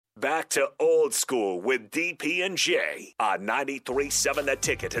Back to old school with DP and J on 93.7 The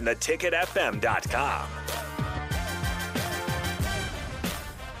Ticket and theticketfm.com.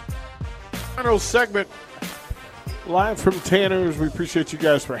 Final segment live from Tanner's. We appreciate you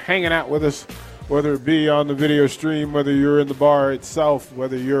guys for hanging out with us, whether it be on the video stream, whether you're in the bar itself,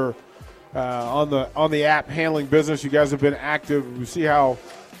 whether you're on the app handling business. You guys have been active. We see how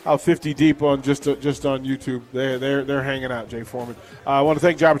 50 deep on just on YouTube. They're hanging out, Jay Foreman. I want to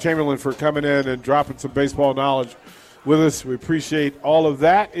thank Jabba Chamberlain for coming in and dropping some baseball knowledge with us. We appreciate all of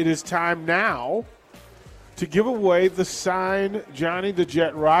that. It is time now to give away the signed Johnny the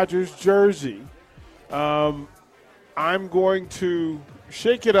Jet Rodgers jersey. I'm going to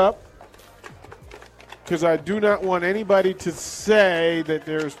shake it up because I do not want anybody to say that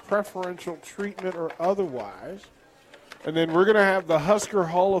there's preferential treatment or otherwise. And then we're going to have the Husker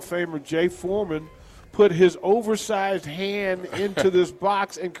Hall of Famer Jay Foreman put his oversized hand into this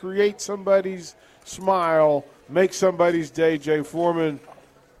box and create somebody's smile, make somebody's day. Jay Foreman.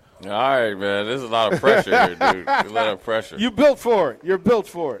 All right, man. There's a lot of pressure here, dude. A lot of pressure. You built for it. You're built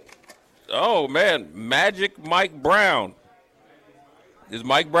for it. Oh, man. Magic Mike Brown. Is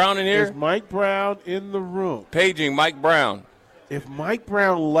Mike Brown in here? Is Mike Brown in the room? Paging Mike Brown. If Mike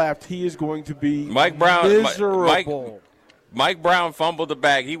Brown left, he is going to be miserable. Mike Brown fumbled the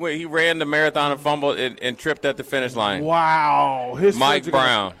bag. He ran the marathon and fumbled and tripped at the finish line. Wow. Mike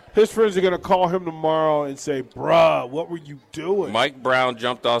Brown. His friends are going to call him tomorrow and say, bruh, what were you doing? Mike Brown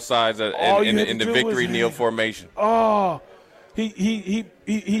jumped off sides in the victory kneel formation. Oh, he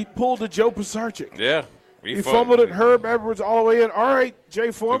pulled a Joe Pisarcik. Yeah. He fumbled it, Herb Edwards all the way in. All right,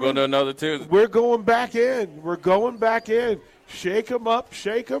 Jay Foreman. We're going to another two. We're going back in. Shake him up,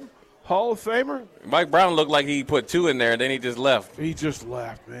 shake him. Hall of Famer. Mike Brown looked like he put two in there, and then he just left. He just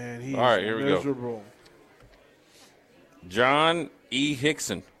left, man. He's all right, here miserable. We go. John E.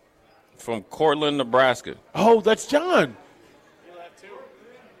 Hickson from Cortland, Nebraska. Oh, that's John.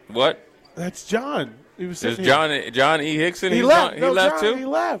 What? That's John. He was Is John E. Hickson? He left. He left John, too? He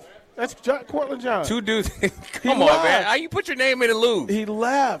left. That's Cortland John. Two dudes. Come on, man. How you put your name in and lose? He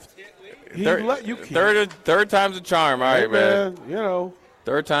left. You can't. Third time's a charm. All right, man. You know.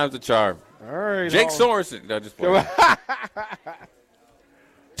 Third time's a charm. All right. Jake Sorensen. No, just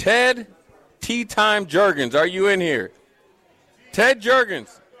Ted Tea-Time Jurgens. Are you in here? Ted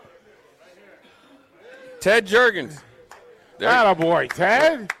Jurgens. Ted Jurgens. Attaboy,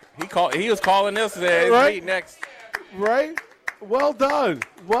 Ted. He was calling this today. Right. Next. Right. Well done.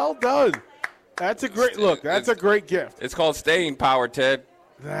 That's a great look. That's a great gift. It's called staying power, Ted.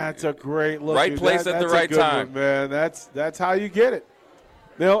 That's a great look. Right place at the right time. Man, that's how you get it.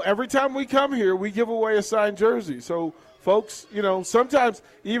 Every time we come here, we give away a signed jersey. So, folks, sometimes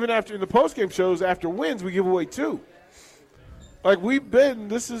even after in the postgame shows, after wins, we give away two. Like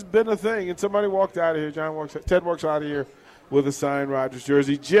this has been a thing. And somebody walked out of here. Ted walks out of here with a signed Rodgers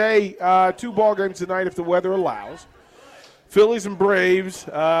jersey. Jay, 2 ball games tonight if the weather allows. Phillies and Braves.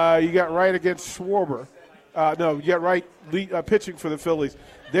 You got right against Schwarber. No, you got right pitching for the Phillies.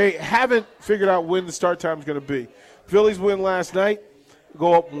 They haven't figured out when the start time is going to be. Phillies win last night.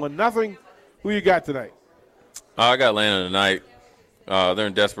 Go up 1-0. Who you got tonight? I got Atlanta tonight. They're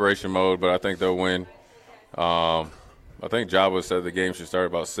in desperation mode, but I think they'll win. I think Jabba said the game should start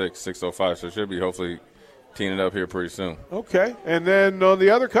about 6:05, so it should be hopefully teeing it up here pretty soon. Okay. And then on the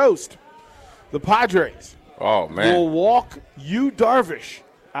other coast, the Padres will walk Yu Darvish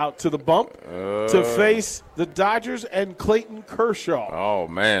out to the bump to face the Dodgers and Clayton Kershaw. Oh,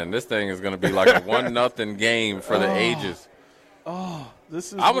 man. This thing is going to be like a 1-0 game for the ages.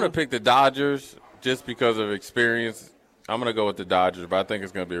 I'm going to pick the Dodgers just because of experience. I'm going to go with the Dodgers, but I think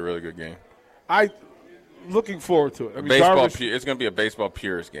it's going to be a really good game. Looking forward to it. It's going to be a baseball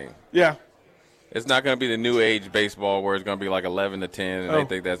purist game. Yeah. It's not going to be the new age baseball where it's going to be like 11-10, and they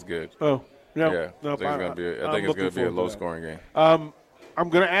think that's good. Oh, no. Yeah. I think it's going to be a low-scoring game. I'm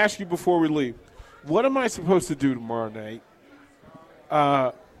going to ask you before we leave, what am I supposed to do tomorrow night?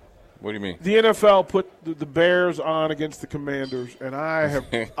 What do you mean? The NFL put the Bears on against the Commanders, and I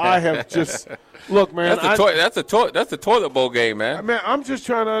have just look, man. That's a toilet bowl game, man. Man, I'm just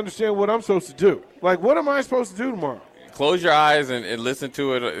trying to understand what I'm supposed to do. Like, what am I supposed to do tomorrow? Close your eyes and listen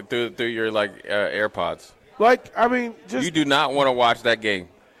to it through your AirPods. Like, I mean, you do not want to watch that game.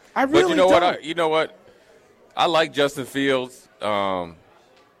 I really But you know don't. what? You know what? I like Justin Fields. I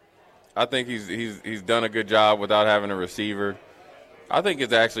think he's done a good job without having a receiver. I think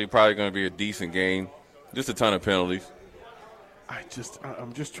it's actually probably going to be a decent game. Just a ton of penalties.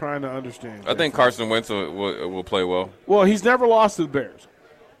 I'm just trying to understand. I think Carson Wentz will play well. Well, he's never lost to the Bears.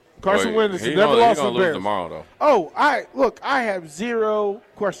 Carson Wentz has He's never lost to going the to Bears. lose tomorrow, though. Oh, I have zero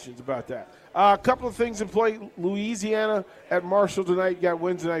questions about that. A couple of things in play. Louisiana at Marshall tonight. You got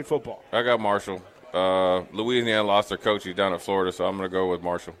Wednesday Night Football. I got Marshall. Louisiana lost their coach. He's down in Florida, so I'm going to go with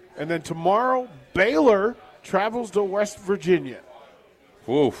Marshall. And then tomorrow, Baylor travels to West Virginia.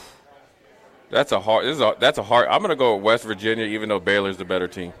 Oof. That's a hard. I'm going to go with West Virginia, even though Baylor's the better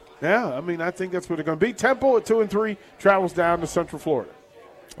team. Yeah, I mean, I think that's what they're going to be. Temple at 2-3 travels down to Central Florida.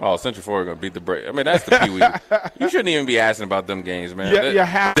 Oh, Central Florida going to beat the Braves. I mean, that's the Pee Wee. You shouldn't even be asking about them games, man. Yeah, you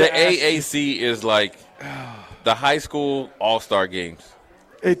have the to ask. AAC is like the high school all-star games.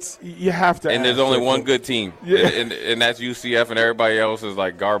 You have to. And there's only one good team, Yeah. and that's UCF, and everybody else is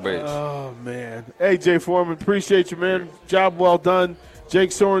like garbage. Oh, man. Hey, Jay Foreman, appreciate you, man. Job well done.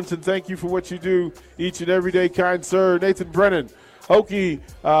 Jake Sorensen, thank you for what you do each and every day, kind sir. Nathan Brennan, Hokie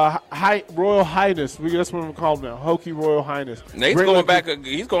Royal Highness. That's what I'm called now. Hokie Royal Highness. Nate's Great going looking- back.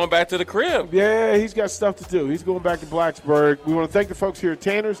 He's going back to the crib. Yeah, he's got stuff to do. He's going back to Blacksburg. We want to thank the folks here at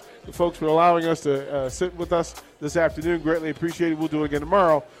Tanner's, the folks for allowing us to sit with us this afternoon. Greatly appreciated. We'll do it again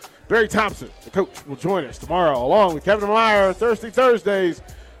tomorrow. Barry Thompson, the coach, will join us tomorrow along with Kevin Meyer. Thursdays.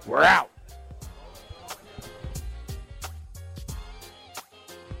 We're out.